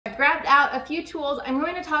grabbed out a few tools. I'm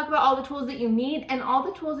going to talk about all the tools that you need and all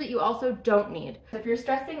the tools that you also don't need. So if you're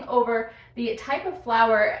stressing over the type of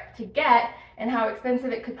flour to get and how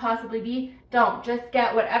expensive it could possibly be, don't. Just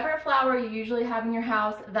get whatever flour you usually have in your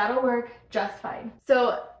house. That'll work just fine.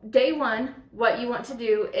 So day one, what you want to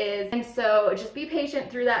do is, and so just be patient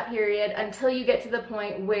through that period until you get to the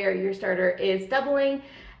point where your starter is doubling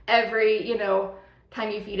every, time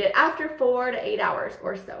you feed it after 4 to 8 hours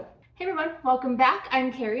or so. Hey everyone, welcome back.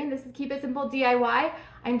 I'm Carrie and this is Keep It Simple DIY.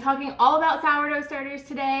 I'm talking all about sourdough starters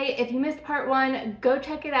today. If you missed part one, go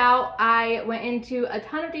check it out. I went into a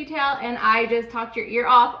ton of detail and I just talked your ear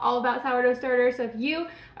off all about sourdough starters. So if you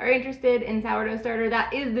are interested in sourdough starter,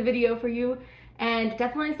 that is the video for you. And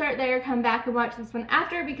definitely start there, come back and watch this one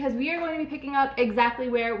after because we are going to be picking up exactly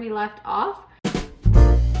where we left off.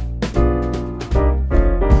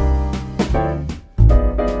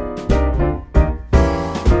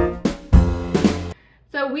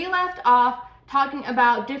 So we left off talking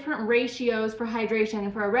about different ratios for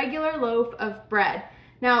hydration for a regular loaf of bread.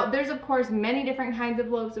 Now, there's of course many different kinds of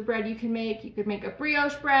loaves of bread you can make. You could make a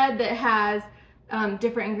brioche bread that has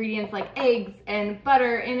different ingredients like eggs and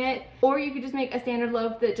butter in it, or you could just make a standard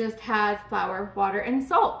loaf that just has flour, water, and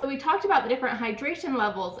salt. So we talked about the different hydration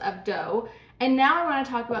levels of dough, and now I want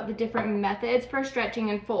to talk about the different methods for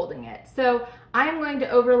stretching and folding it. So I'm going to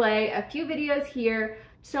overlay a few videos here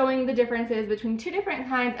showing the differences between two different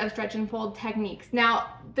kinds of stretch and fold techniques.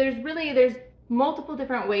 Now, there's multiple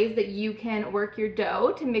different ways that you can work your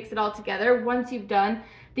dough to mix it all together once you've done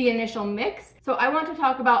the initial mix. So I want to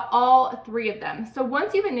talk about all three of them. So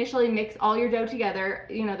once you've initially mixed all your dough together,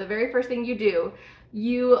 the very first thing you do,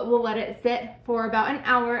 you will let it sit for about an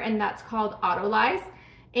hour, and that's called autolyze.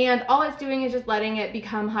 And all it's doing is just letting it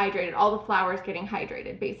become hydrated. All the flour is getting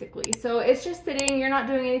hydrated, basically. So it's just sitting, you're not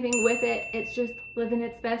doing anything with it, it's just living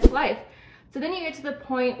its best life. So then you get to the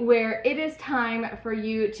point where it is time for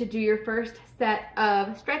you to do your first set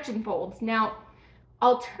of stretch and folds. Now,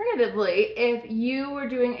 alternatively, if you were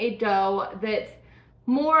doing a dough that's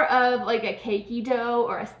more of like a cakey dough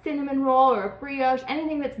or a cinnamon roll or a brioche,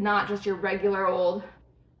 anything that's not just your regular old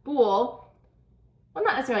boule, well,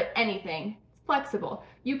 not necessarily anything, it's flexible.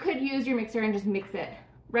 You could use your mixer and just mix it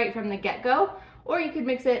right from the get-go, or you could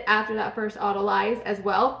mix it after that first autolyze as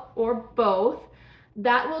well, or both.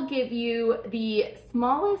 That will give you the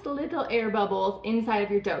smallest little air bubbles inside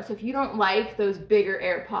of your dough. So if you don't like those bigger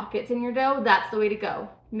air pockets in your dough, that's the way to go.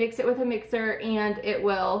 Mix it with a mixer and it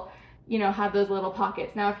will, have those little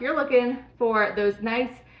pockets. Now, if you're looking for those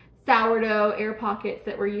nice sourdough air pockets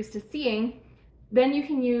that we're used to seeing, then you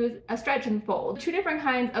can use a stretch and fold. Two different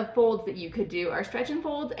kinds of folds that you could do are stretch and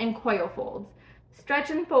folds and coil folds. Stretch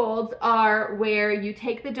and folds are where you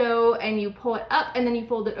take the dough and you pull it up and then you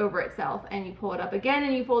fold it over itself, and you pull it up again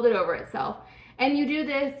and you fold it over itself. And you do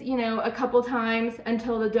this, a couple times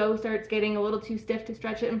until the dough starts getting a little too stiff to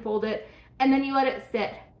stretch it and fold it, and then you let it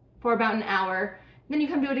sit for about an hour. Then you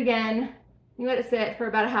come do it again, you let it sit for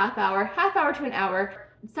about a half hour to an hour.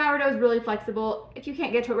 Sourdough is really flexible. If you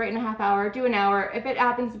can't get to it right in a half hour, do an hour. If it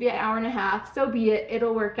happens to be an hour and a half, so be it,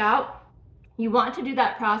 it'll work out. You want to do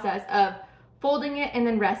that process of folding it and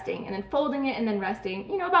then resting, and then folding it and then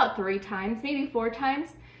resting, about 3 times, maybe 4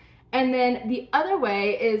 times. And then the other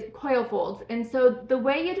way is coil folds. And so the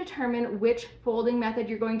way you determine which folding method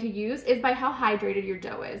you're going to use is by how hydrated your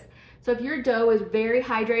dough is. So if your dough is very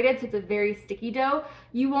hydrated, so it's a very sticky dough,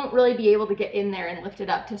 you won't really be able to get in there and lift it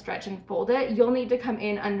up to stretch and fold it. You'll need to come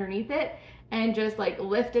in underneath it and just like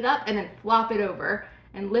lift it up and then flop it over,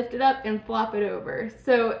 and lift it up and flop it over.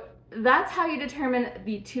 So that's how you determine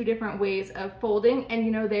the two different ways of folding,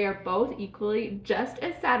 and they are both equally just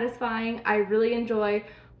as satisfying. I really enjoy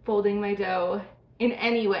folding my dough in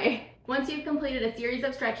any way. Once you've completed a series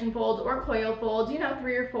of stretch and folds or coil folds,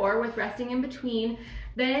 3 or 4 with resting in between,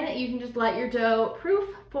 then you can just let your dough proof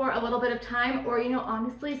for a little bit of time, or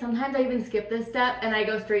honestly, sometimes I even skip this step and I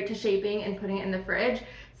go straight to shaping and putting it in the fridge.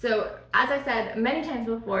 So as I said many times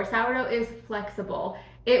before, sourdough is flexible.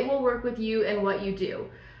 It will work with you and what you do.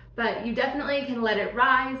 But you definitely can let it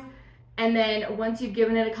rise, and then once you've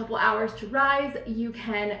given it a couple hours to rise, you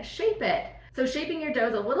can shape it. So shaping your dough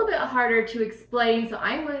is a little bit harder to explain, so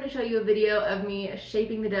I'm going to show you a video of me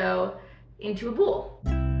shaping the dough into a boule.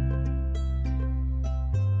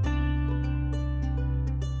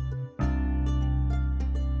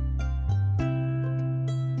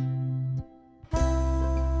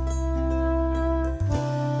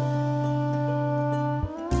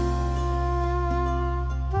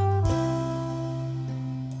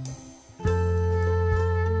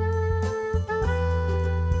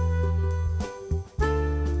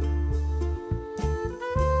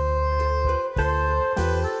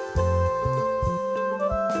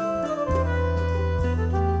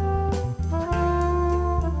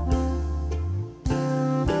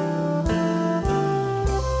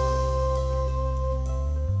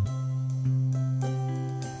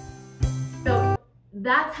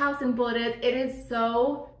 that's how simple it is. It is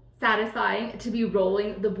so satisfying to be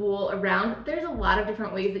rolling the boule around. There's a lot of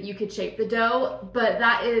different ways that you could shape the dough, but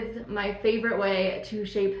that is my favorite way to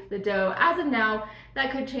shape the dough as of now.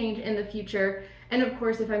 That could change in the future. And of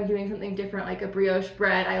course, if I'm doing something different like a brioche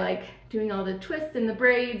bread, I like doing all the twists and the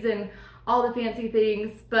braids and all the fancy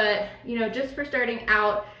things. But you know, just for starting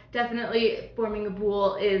out, definitely forming a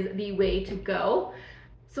boule is the way to go.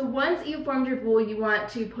 So once you've formed your boule, you want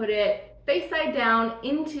to put it face side down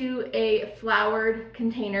into a floured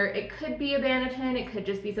container. It could be a banneton, it could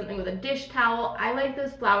just be something with a dish towel. I like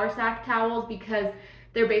those flour sack towels because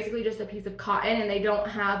they're basically just a piece of cotton and they don't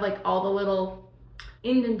have like all the little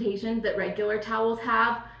indentations that regular towels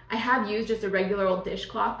have. I have used just a regular old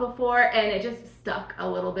dishcloth before and it just stuck a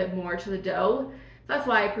little bit more to the dough. That's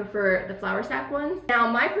why I prefer the flour sack ones. Now,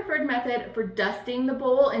 my preferred method for dusting the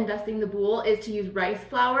bowl and dusting the boule is to use rice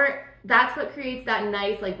flour. That's what creates that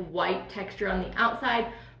nice like white texture on the outside.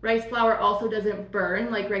 Rice flour also doesn't burn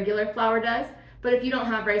like regular flour does. But if you don't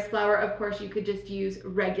have rice flour, of course, you could just use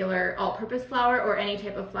regular all-purpose flour or any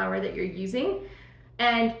type of flour that you're using.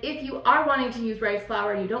 And if you are wanting to use rice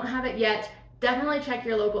flour and you don't have it yet, definitely check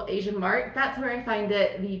your local Asian mart. That's where I find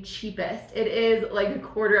it the cheapest. It is like a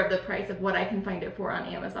quarter of the price of what I can find it for on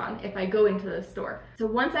Amazon if I go into the store. So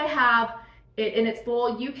once I have it in its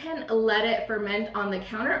bowl, you can let it ferment on the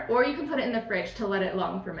counter or you can put it in the fridge to let it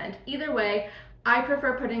long ferment. Either way, I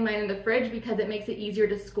prefer putting mine in the fridge because it makes it easier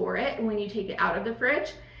to score it when you take it out of the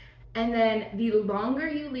fridge. And then the longer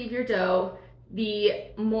you leave your dough,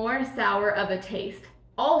 the more sour of a taste.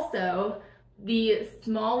 Also, the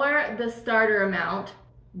smaller the starter amount,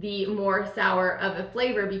 the more sour of a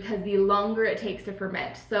flavor because the longer it takes to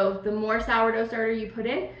ferment. So the more sourdough starter you put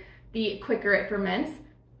in, the quicker it ferments.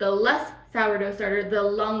 The less sourdough starter, the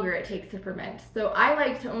longer it takes to ferment. So I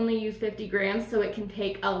like to only use 50 grams so it can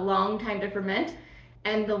take a long time to ferment.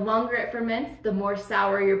 And the longer it ferments, the more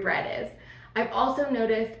sour your bread is. I've also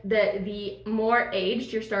noticed that the more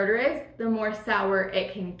aged your starter is, the more sour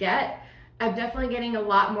it can get. I'm definitely getting a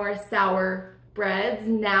lot more sour breads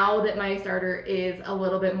now that my starter is a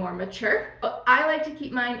little bit more mature. But I like to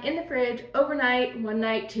keep mine in the fridge overnight, 1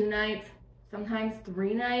 night, 2 nights, sometimes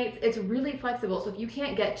 3 nights. It's really flexible. So if you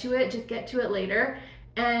can't get to it, just get to it later.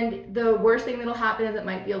 And the worst thing that'll happen is it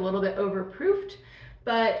might be a little bit overproofed,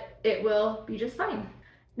 but it will be just fine.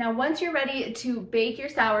 Now, once you're ready to bake your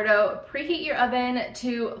sourdough, preheat your oven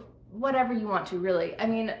to whatever you want to, really. I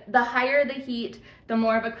mean, the higher the heat, the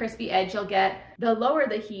more of a crispy edge you'll get. The lower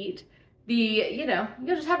the heat, you'll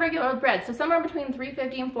just have regular bread. So somewhere between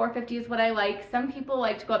 350 and 450 is what I like. Some people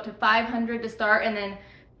like to go up to 500 to start and then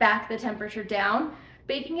back the temperature down.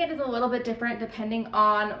 Baking it is a little bit different depending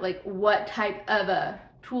on like what type of a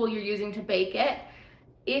tool you're using to bake it.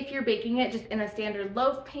 If you're baking it just in a standard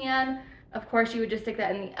loaf pan, of course you would just stick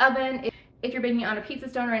that in the oven. If you're baking it on a pizza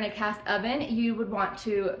stone or in a cast oven, you would want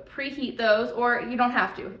to preheat those, or you don't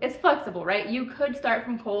have to. It's flexible, right? You could start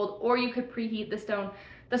from cold or you could preheat the stone.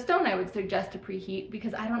 The stone I would suggest to preheat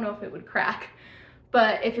because I don't know if it would crack.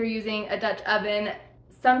 But if you're using a Dutch oven,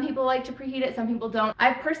 some people like to preheat it, some people don't.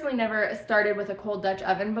 I've personally never started with a cold Dutch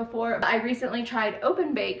oven before. I recently tried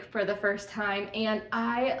open bake for the first time and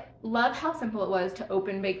I love how simple it was to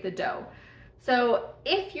open bake the dough. So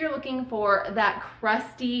if you're looking for that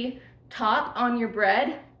crusty top on your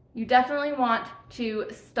bread, you definitely want to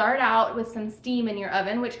start out with some steam in your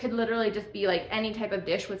oven, which could literally just be like any type of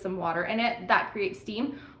dish with some water in it that creates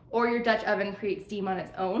steam, or your Dutch oven creates steam on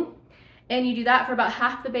its own. And you do that for about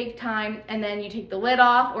half the bake time, and then you take the lid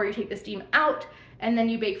off or you take the steam out, and then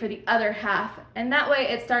you bake for the other half. And that way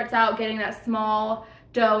it starts out getting that small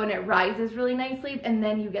dough and it rises really nicely, and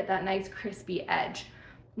then you get that nice crispy edge.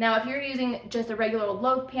 Now, if you're using just a regular old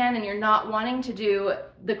loaf pan and you're not wanting to do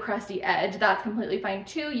the crusty edge, that's completely fine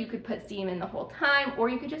too. You could put steam in the whole time, or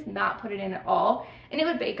you could just not put it in at all, and it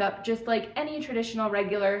would bake up just like any traditional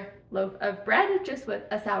regular loaf of bread, just with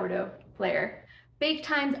a sourdough flair. Bake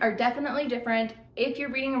times are definitely different. If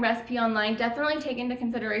you're reading a recipe online, definitely take into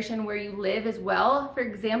consideration where you live as well. For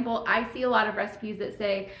example, I see a lot of recipes that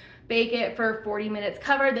say bake it for 40 minutes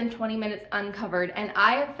covered, then 20 minutes uncovered. And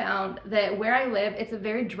I have found that where I live, it's a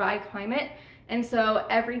very dry climate. And so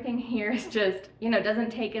everything here is just,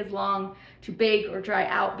 doesn't take as long to bake or dry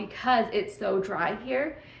out because it's so dry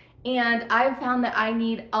here. And I've found that I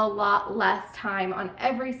need a lot less time on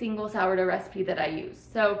every single sourdough recipe that I use.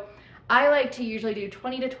 So I like to usually do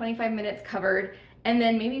 20 to 25 minutes covered and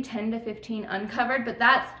then maybe 10 to 15 uncovered, but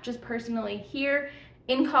that's just personally here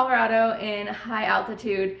in Colorado in high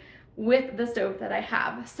altitude with the stove that I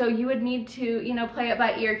have. So you would need to, play it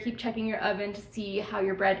by ear, keep checking your oven to see how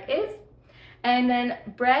your bread is. And then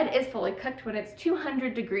bread is fully cooked when it's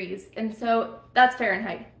 200 degrees. And so that's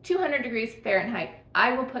Fahrenheit, 200 degrees Fahrenheit.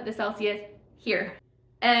 I will put the Celsius here.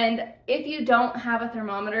 And if you don't have a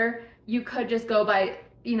thermometer, you could just go by,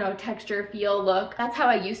 you know, texture, feel, look. That's how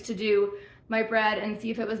I used to do my bread and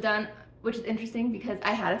see if it was done, which is interesting because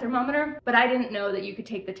I had a thermometer, but I didn't know that you could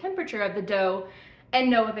take the temperature of the dough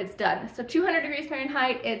and know if it's done. So 200 degrees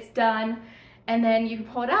Fahrenheit, it's done. And then you can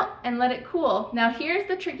pull it out and let it cool. Now here's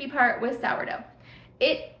the tricky part with sourdough.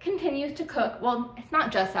 It continues to cook. Well, it's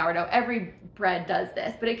not just sourdough, every bread does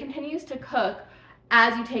this, but it continues to cook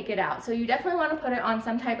as you take it out. So you definitely want to put it on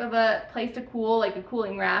some type of a place to cool, like a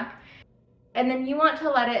cooling rack. And then you want to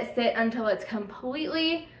let it sit until it's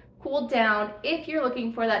completely cooled down if you're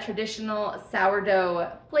looking for that traditional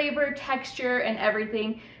sourdough flavor, texture, and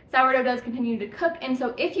everything. Sourdough does continue to cook, and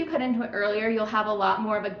so if you cut into it earlier, you'll have a lot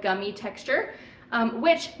more of a gummy texture,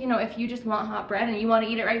 which, you know, if you just want hot bread and you want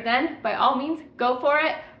to eat it right then, by all means, go for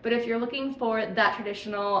it. But if you're looking for that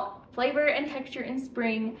traditional flavor and texture in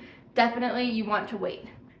spring, definitely you want to wait.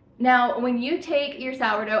 Now, when you take your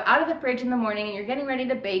sourdough out of the fridge in the morning and you're getting ready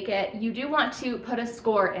to bake it, you do want to put a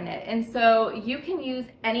score in it. And so you can use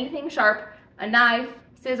anything sharp, a knife,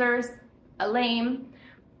 scissors, a lame,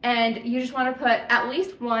 and you just want to put at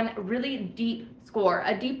least one really deep score.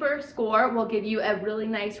 A deeper score will give you a really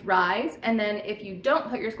nice rise, and then if you don't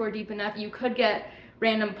put your score deep enough, you could get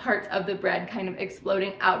random parts of the bread kind of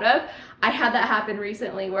exploding out of. I had that happen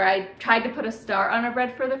recently where I tried to put a star on a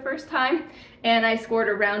bread for the first time and I scored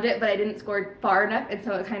around it, but I didn't score far enough, and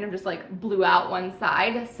so it kind of just like blew out one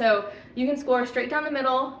side. So you can score straight down the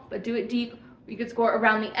middle, but do it deep. You could score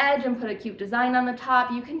around the edge and put a cute design on the top.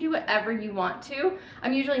 You can do whatever you want to.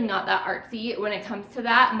 I'm usually not that artsy when it comes to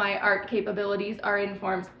that. My art capabilities are in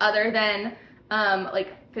forms other than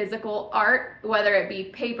like physical art, whether it be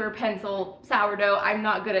paper, pencil, sourdough. I'm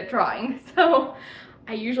not good at drawing. So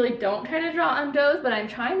I usually don't try to draw on doughs, but I'm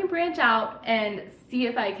trying to branch out and see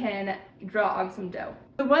if I can draw on some dough.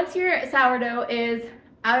 So once your sourdough is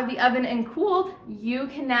out of the oven and cooled, you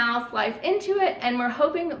can now slice into it, and we're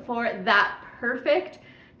hoping for that perfect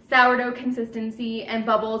sourdough consistency and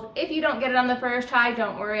bubbles. If you don't get it on the first try,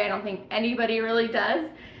 don't worry, I don't think anybody really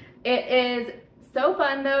does. It is so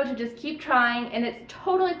fun though to just keep trying, and it's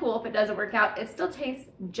totally cool if it doesn't work out. It still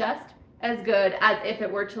tastes just as good as if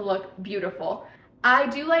it were to look beautiful. I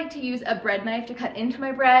do like to use a bread knife to cut into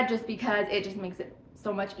my bread just because it just makes it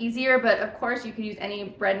so much easier, but of course you could use any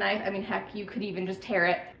bread knife. I mean, heck, you could even just tear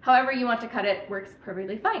it. However you want to cut it works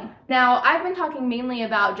perfectly fine. Now, I've been talking mainly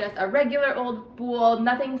about just a regular old boule,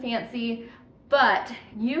 nothing fancy, but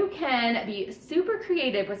you can be super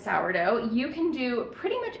creative with sourdough. You can do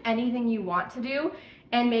pretty much anything you want to do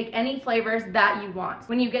and make any flavors that you want.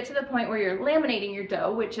 When you get to the point where you're laminating your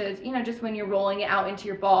dough, which is, you know, just when you're rolling it out into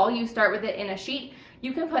your ball, you start with it in a sheet.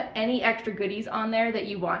 You can put any extra goodies on there that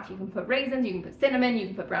you want. You can put raisins, you can put cinnamon, you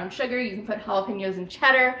can put brown sugar, you can put jalapenos and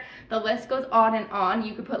cheddar. The list goes on and on.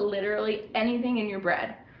 You could put literally anything in your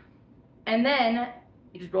bread. And then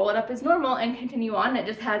you just roll it up as normal and continue on. It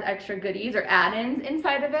just has extra goodies or add-ins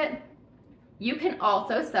inside of it. You can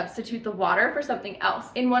also substitute the water for something else.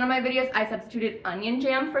 In one of my videos, I substituted onion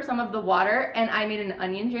jam for some of the water, and I made an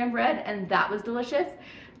onion jam bread, and that was delicious.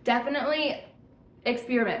 Definitely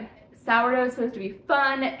experiment. Sourdough is supposed to be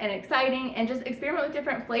fun and exciting, and just experiment with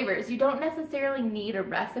different flavors. You don't necessarily need a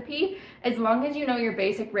recipe as long as you know your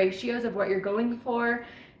basic ratios of what you're going for,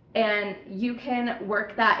 and you can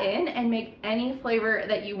work that in and make any flavor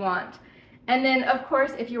that you want. And then of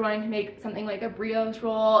course, if you're wanting to make something like a brioche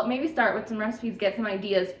roll, maybe start with some recipes, get some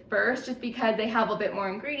ideas first, just because they have a bit more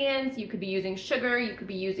ingredients. You could be using sugar, you could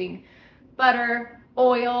be using butter,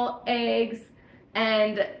 oil, eggs,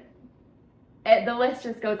 and the list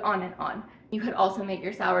just goes on and on. You could also make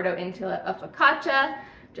your sourdough into a focaccia,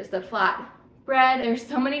 just a flat bread. There's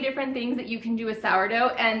so many different things that you can do with sourdough,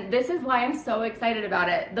 and this is why I'm so excited about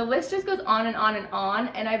it. The list just goes on and on and on,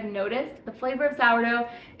 and I've noticed the flavor of sourdough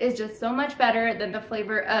is just so much better than the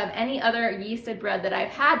flavor of any other yeasted bread that I've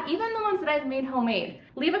had, even the ones that I've made homemade.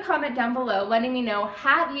 Leave a comment down below letting me know,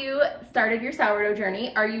 have you started your sourdough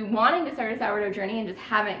journey? Are you wanting to start a sourdough journey and just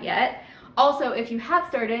haven't yet? Also, if you have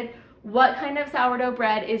started, what kind of sourdough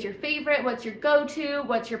bread is your favorite? What's your go-to?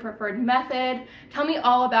 What's your preferred method? Tell me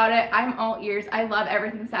all about it. I'm all ears. I love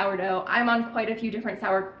everything sourdough. I'm on quite a few different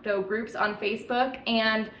sourdough groups on Facebook,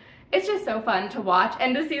 and it's just so fun to watch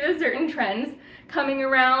and to see the certain trends coming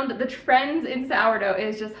around. The trends in sourdough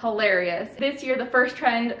is just hilarious. This year, the first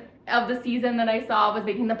trend of the season that I saw was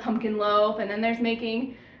making the pumpkin loaf, and then there's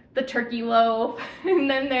making the turkey loaf, and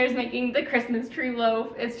then there's making the Christmas tree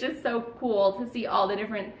loaf. It's just so cool to see all the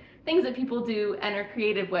different things that people do and are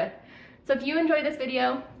creative with. So if you enjoyed this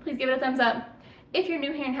video, please give it a thumbs up. If you're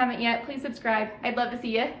new here and haven't yet, please subscribe. I'd love to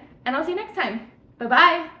see you, and I'll see you next time.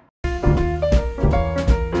 Bye-bye.